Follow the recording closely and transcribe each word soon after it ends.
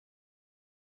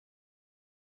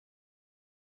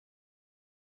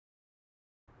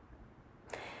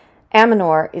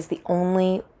Aminor is the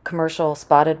only commercial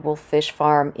spotted wolffish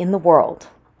farm in the world.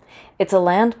 It's a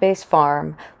land-based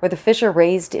farm where the fish are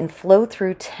raised in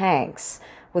flow-through tanks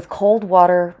with cold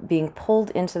water being pulled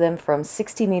into them from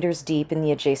 60 meters deep in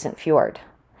the adjacent fjord.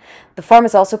 The farm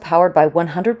is also powered by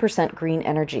 100% green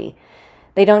energy.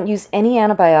 They don't use any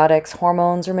antibiotics,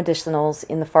 hormones, or medicinals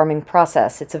in the farming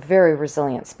process. It's a very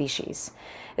resilient species.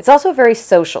 It's also a very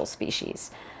social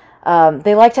species.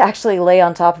 They like to actually lay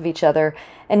on top of each other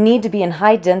and need to be in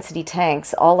high-density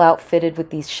tanks, all outfitted with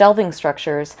these shelving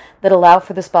structures that allow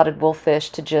for the spotted wolffish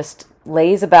to just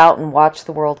laze about and watch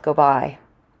the world go by.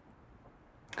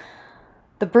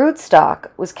 The brood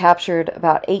stock was captured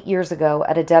about 8 years ago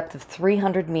at a depth of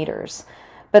 300 meters,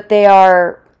 but they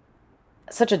are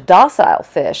such a docile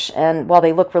fish, and while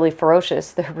they look really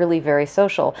ferocious, they're really very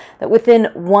social, that within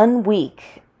 1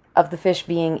 week of the fish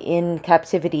being in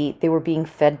captivity, they were being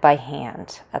fed by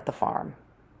hand at the farm.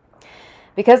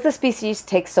 Because the species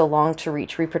takes so long to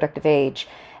reach reproductive age,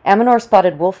 Aminor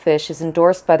spotted wolffish is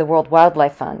endorsed by the World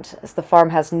Wildlife Fund, as the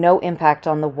farm has no impact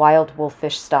on the wild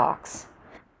wolffish stocks.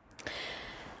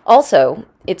 Also,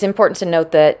 it's important to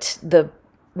note that the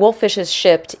wolffish is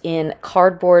shipped in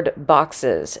cardboard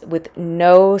boxes with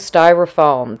no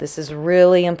styrofoam. This is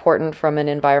really important from an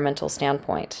environmental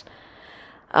standpoint.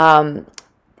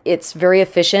 It's very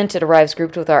efficient. It arrives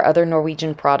grouped with our other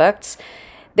Norwegian products.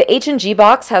 The H&G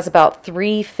box has about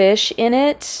 3 fish in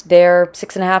it. They're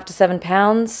 6.5 to 7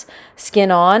 pounds, skin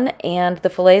on, and the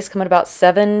fillets come in about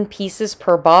 7 pieces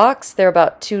per box. They're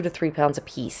about 2 to 3 pounds a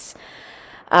piece.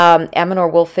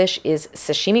 Aminor wolffish is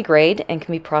sashimi grade and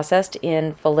can be processed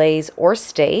in fillets or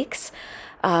steaks.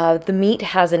 The meat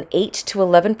has an 8 to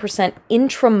 11%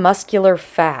 intramuscular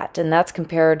fat, and that's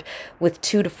compared with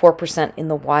 2 to 4% in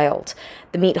the wild.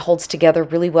 The meat holds together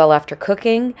really well after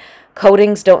cooking.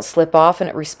 Coatings don't slip off, and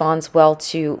it responds well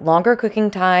to longer cooking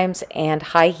times and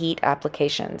high heat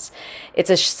applications. It's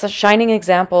a shining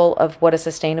example of what a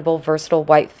sustainable, versatile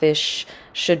whitefish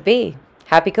should be.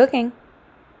 Happy cooking!